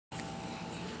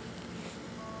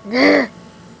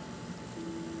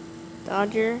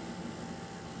Dodger.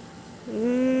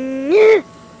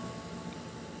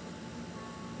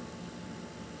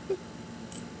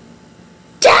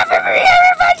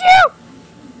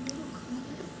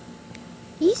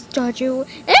 He's Dodger.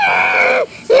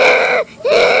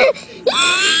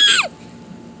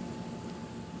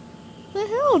 The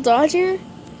hell, Dodger?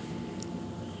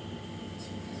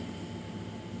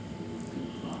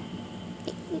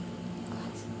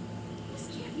 This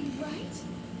can't be right.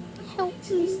 Help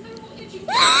me.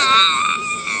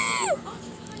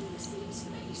 Occupying the same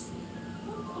space,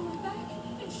 both on my back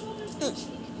and shoulders and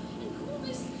cheek, and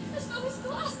coolness as though his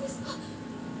glasses.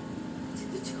 Did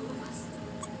the two of us?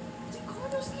 Did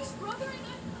Kornowski's brother and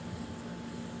I?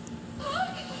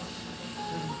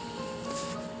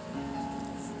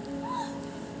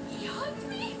 He hugged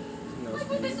me? Like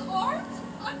with his arms?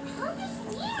 On purpose?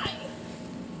 Why?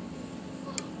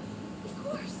 Of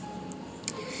course.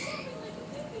 I was sobbing like a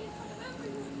baby in front of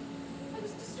everyone. I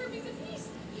was disturbing the peace.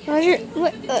 Dodger,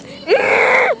 what?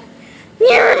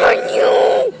 Never mind you!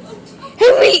 I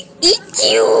will eat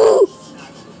you!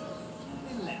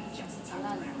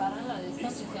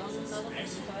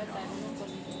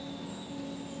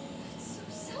 So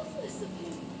selfless of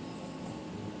him.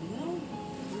 No,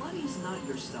 blooding's not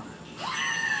your style.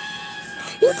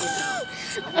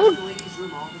 I'm Oh. in the ladies'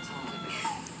 room all the time.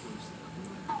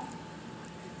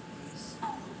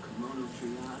 Kimono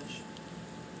triage.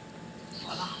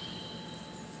 Voila.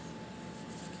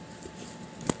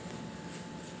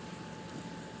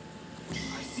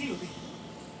 I see you.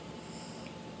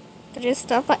 Just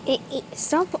stop.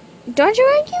 Stop. Dodger,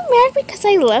 aren't you mad because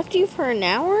I left you for an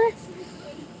hour?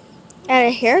 At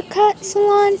a haircut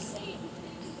salon?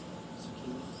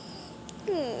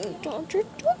 Dodger,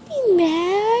 don't be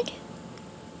mad.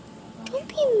 Don't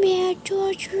be mad,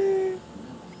 Dodger.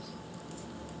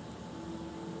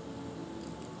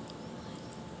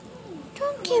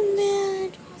 Don't get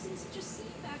mad.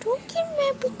 Don't get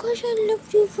mad because I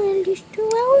left you for at least 2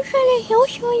 hours at a hair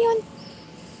salon.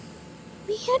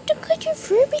 We had to cut your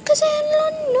fur because I had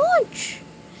a notch.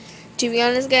 To be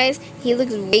honest, guys, he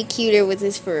looks way cuter with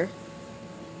his fur.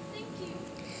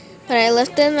 But I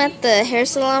left him at the hair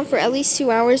salon for at least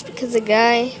 2 hours because the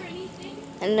guy,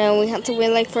 and we had to wait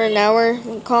like for an hour.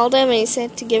 We called him and he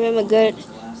said to give him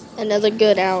another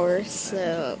good hour.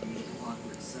 So,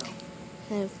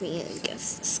 have me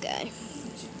guess this guy.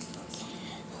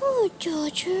 Oh,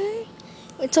 Dodger.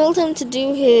 We told him to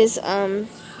do his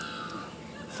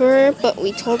fur, but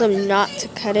we told him not to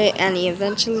cut it, and he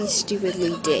eventually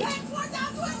stupidly did.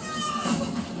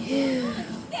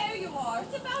 There you are.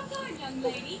 It's about time, young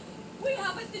lady. We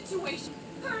have a situation.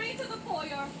 Hurry to the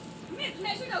foyer. Miss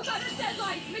Measure got her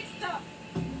deadlines mixed up.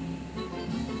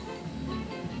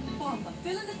 Bomba,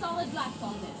 fill in the solid blacks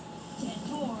on this. Dead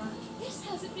door. This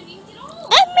hasn't been inked at all.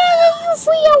 I'm not looking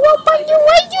for you.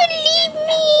 Why you leave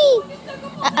me?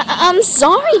 I'm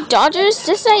sorry, Dodger. It's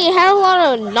just that you had a lot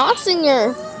of knots in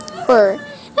your fur.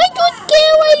 I don't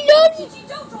care.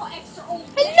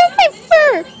 I love my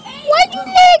fur. Why'd you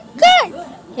let it cut?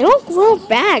 It don't grow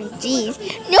back, jeez.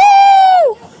 No!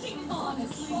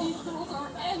 Honestly, these girls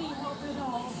aren't any help at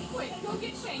all. Quick, go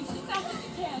get changed as fast as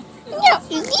you can. No,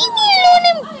 leave me alone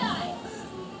and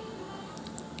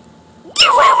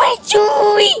give away my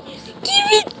jewelry! Give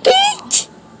it back!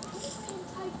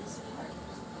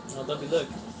 Oh, Debbie, look.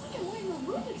 I'm wearing a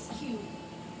Rubik's Cube.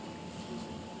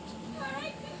 Hurry,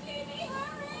 baby,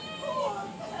 hurry!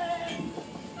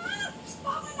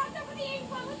 Mama, knocked over the ink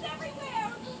well. It's everywhere.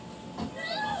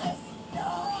 No!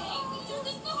 Okay, we do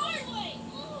this the hard way.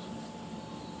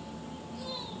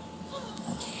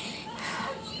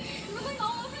 Dribbling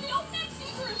all over the old neck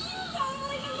scissors. She's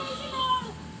totally delusional.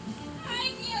 I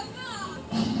give up.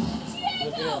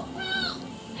 Diego, help!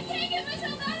 I can't get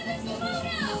myself out of this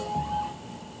kimono.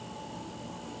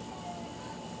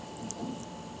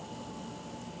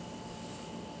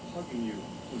 Hugging you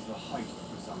was the height of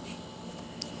presumption.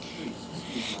 Please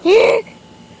excuse my...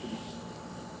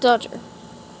 Dodger.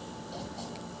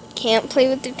 Can't play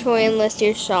with the toy unless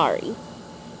you're sorry.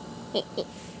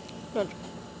 Dodger.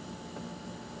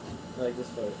 I like this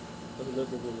part. Look.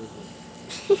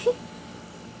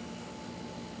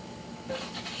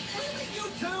 You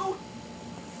too?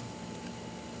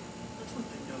 That's one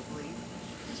thing, nosebleed.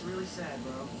 It's really sad,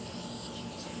 bro.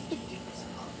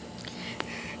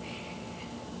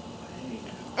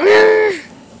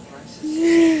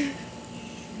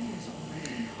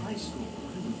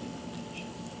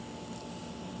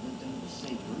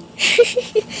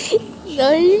 No,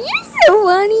 you're so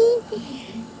funny.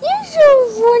 You're so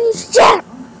funny. Stop!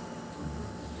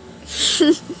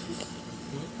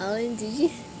 Alan, did you?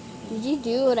 Did you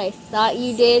do what I thought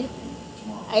you did?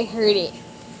 I heard it.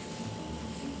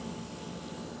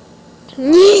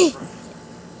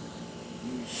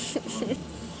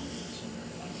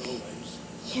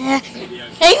 Yeah.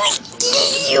 I will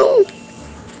kill you!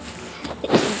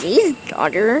 His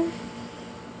daughter.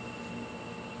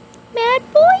 Mad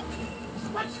boy?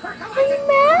 Are you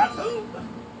mad? Are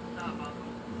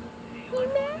you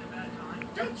mad?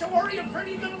 Don't you worry, a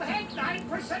pretty little head.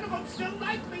 9% of them still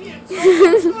like me. It's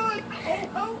so good.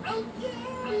 Oh, yeah.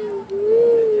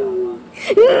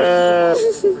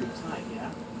 Pretty tight,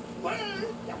 yeah? Well,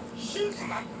 shoot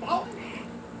my ball.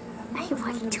 I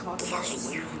want to kill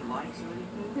you.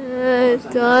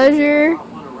 Dodger.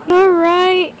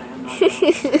 Alright.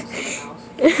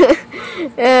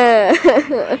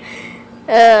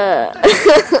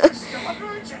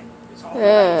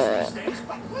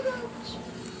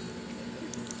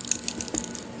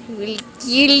 We'll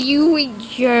kill you when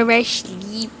you're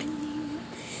asleep.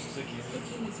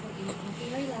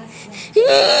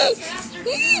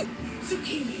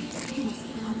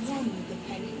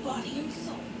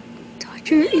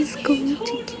 Dodger is going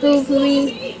to kill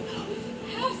me.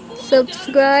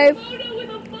 Subscribe,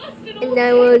 and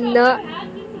I will not.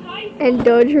 And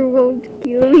Dodger won't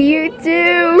kill you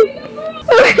too.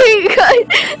 Oh my god!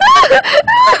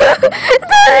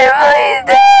 Dodger, please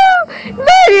no!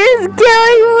 Dodger is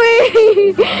killing me!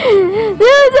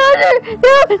 No, Dodger!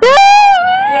 No! No!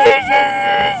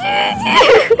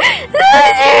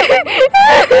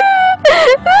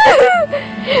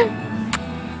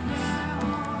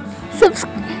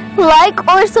 Like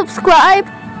or subscribe,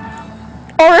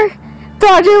 or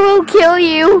Dodger will kill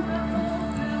you.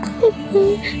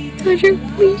 Dodger,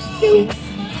 please don't.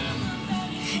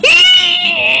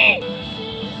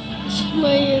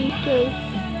 My intro.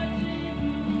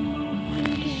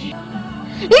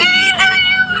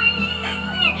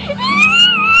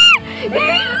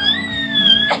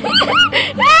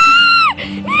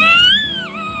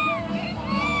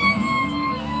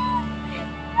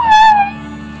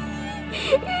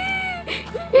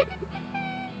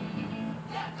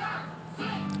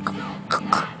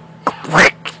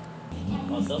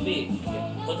 Oh, Sylvie,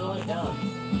 put the light down.